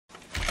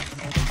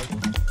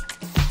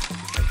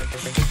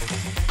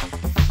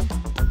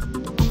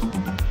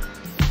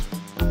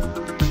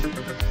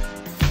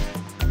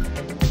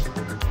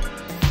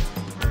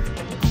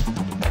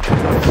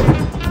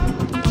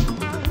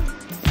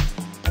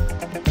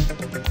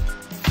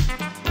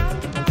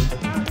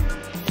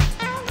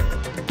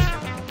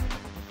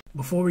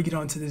before we get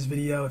on to this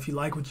video, if you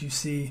like what you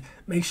see,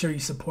 make sure you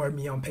support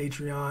me on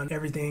Patreon.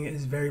 Everything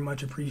is very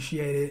much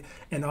appreciated.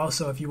 And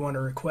also, if you want to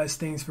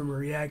request things for me to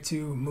react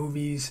to,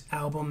 movies,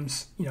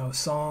 albums,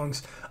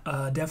 songs,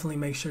 definitely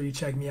make sure you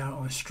check me out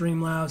on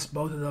Streamlabs.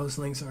 Both of those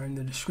links are in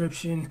the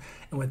description.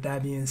 And with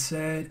that being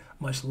said,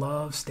 much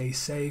love, stay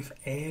safe,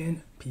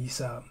 and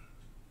peace out.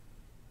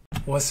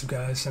 What's up,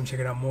 guys? I'm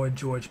checking out more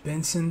George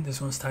Benson. This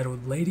one's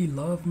titled Lady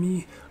Love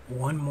Me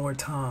One More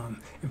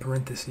Time, in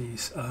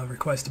parentheses,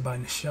 requested by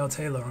Nichelle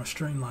Taylor on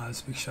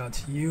Streamlabs. Big shout out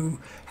to you.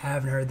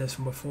 Haven't heard this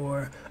one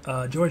before.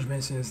 George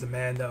Benson is the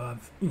man, though.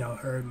 I've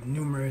heard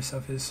numerous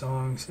of his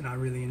songs, and I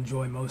really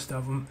enjoy most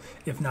of them,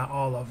 if not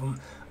all of them.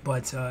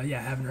 But yeah,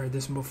 I haven't heard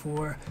this one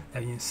before.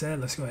 That being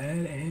said, let's go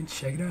ahead and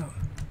check it out.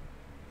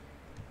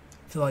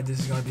 I feel like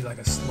this is going to be like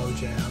a slow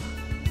jam.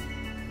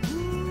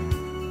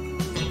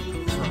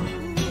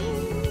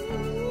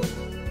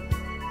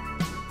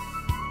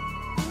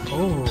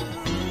 Oh.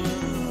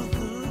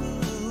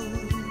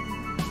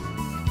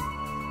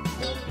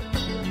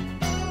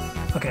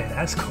 Okay,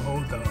 that's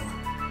cold though.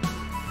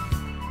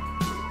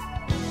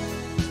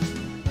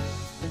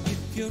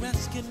 If you're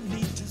asking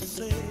me to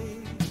say,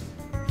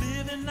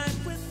 living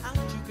life without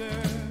you,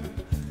 girl,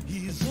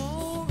 he's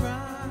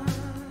alright.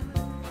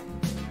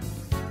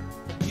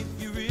 If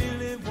you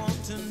really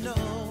want to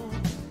know,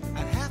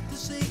 I'd have to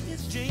say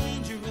it's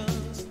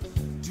dangerous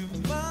to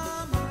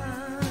my mind.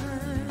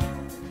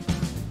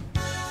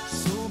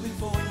 So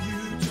before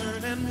you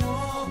turn and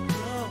walk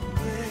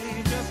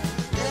away, just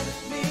let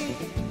me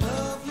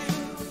love you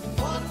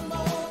one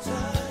more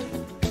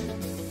time.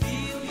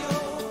 Feel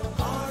your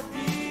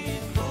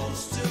heartbeat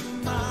close to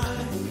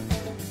mine.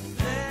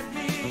 Let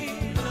me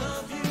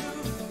love you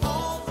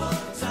all the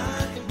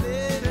time.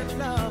 Let it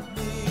love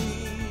me.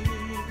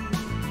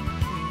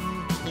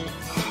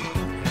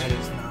 That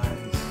is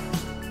nice.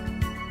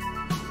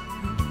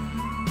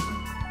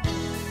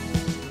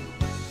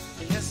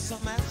 Yes,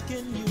 I'm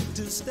asking you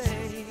to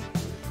stay,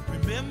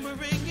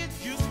 remembering it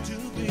used to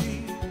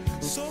be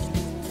so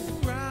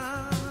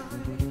right.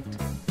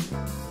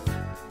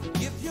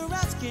 If you're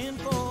asking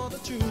for the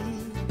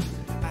truth,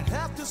 I'd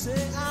have to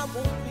say I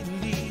won't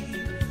believe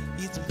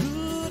it's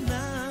good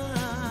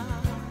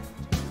night.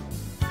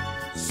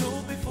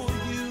 So before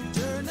you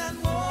turn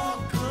and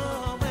walk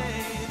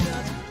away,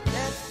 just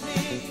let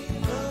me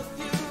love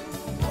you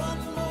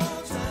one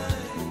more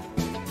time.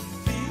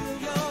 Feel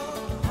your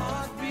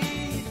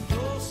heartbeat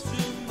close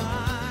to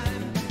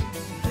mine.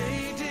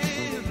 Lady,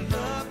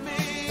 love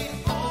me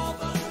all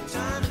the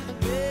time.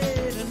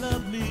 Lady,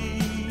 love me.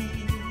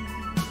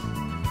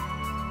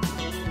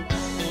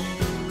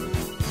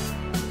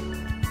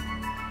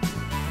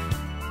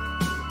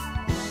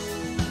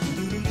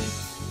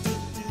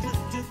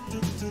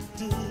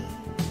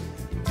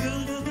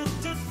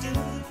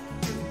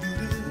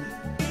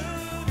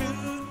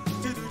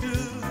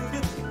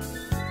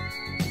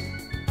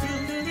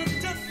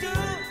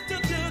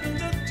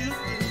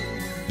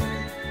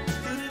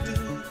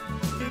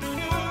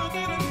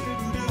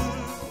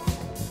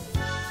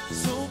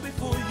 So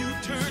before you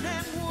turn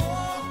and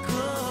walk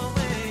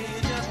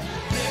away, just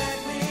let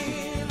me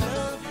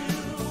love you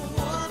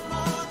one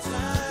more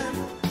time.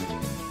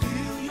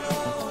 Feel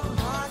your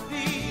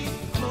heartbeat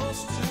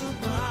close to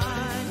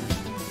mine.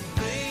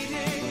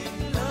 Lady,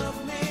 love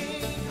me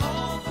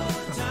all the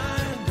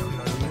time.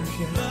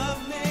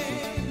 Love me,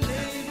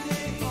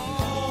 lady,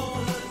 all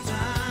the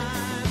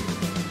time.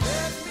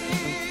 Let me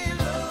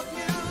love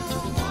you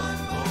one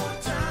more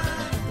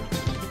time.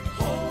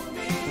 Hold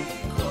me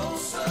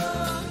closer,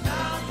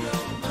 now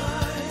you're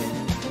mine.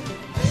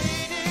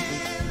 Lady,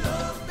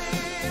 love me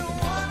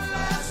one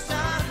last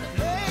time.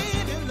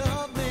 Lady,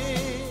 love me.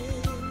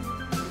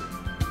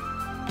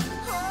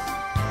 Oh,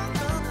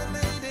 love the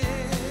lady.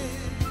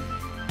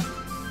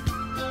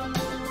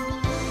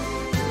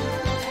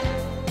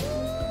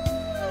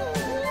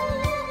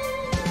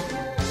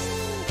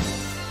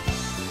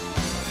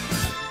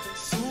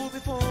 So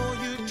before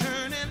you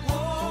turn and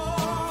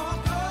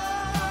walk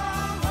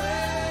away,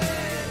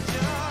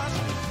 just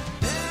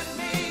let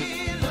me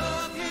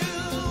love you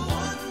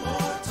one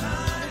more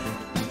time.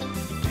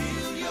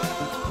 Feel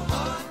your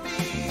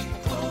heartbeat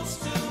close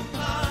to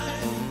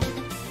mine.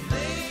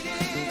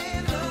 Lady,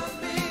 love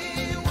me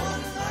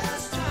one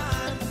last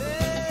time.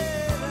 Lady,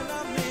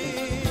 love me.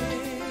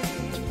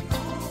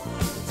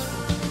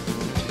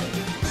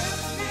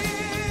 Let me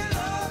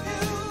love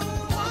you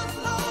one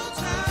more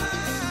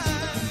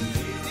time.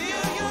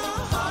 Feel your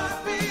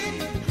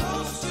heartbeat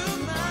close to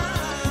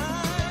mine.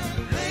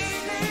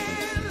 Lady,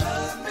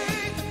 love me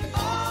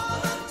all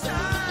the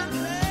time.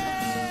 Lady,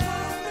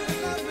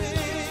 love me.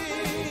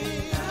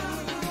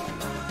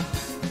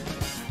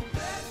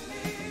 Let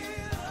me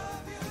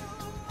love you.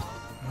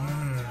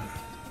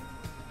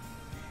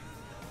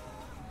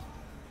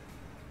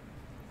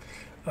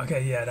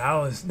 Okay, yeah, that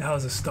was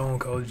a stone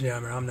cold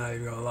jammer. I'm not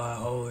even gonna lie,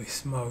 holy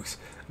smokes.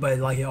 But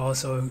like it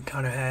also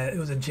kind of had, it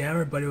was a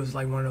jammer, but it was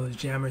like one of those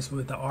jammers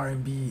with the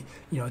R&B,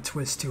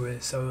 twist to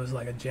it. So it was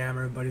like a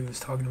jammer, but he was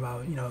talking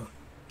about,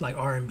 like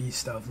R&B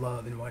stuff,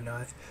 love and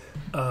whatnot.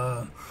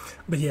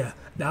 But yeah,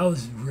 that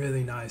was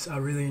really nice. I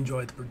really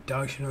enjoyed the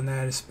production on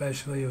that,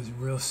 especially. It was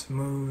real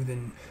smooth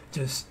and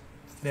just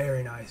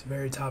very nice,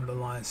 very top of the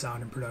line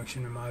sound and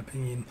production in my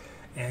opinion.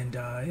 And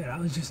yeah, that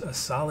was just a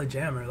solid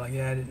jammer. Like, it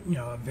had, you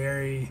know, a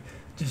very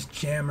just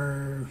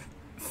jammer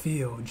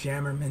feel,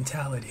 jammer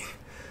mentality.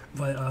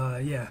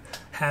 But yeah,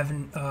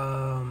 having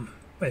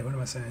wait, what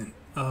am I saying?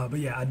 But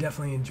yeah, I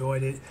definitely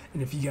enjoyed it.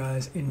 And if you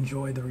guys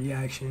enjoyed the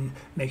reaction,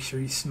 make sure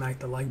you smack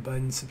the like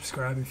button,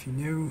 subscribe if you're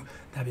new.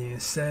 That being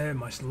said,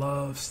 much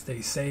love,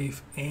 stay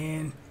safe,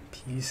 and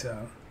peace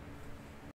out.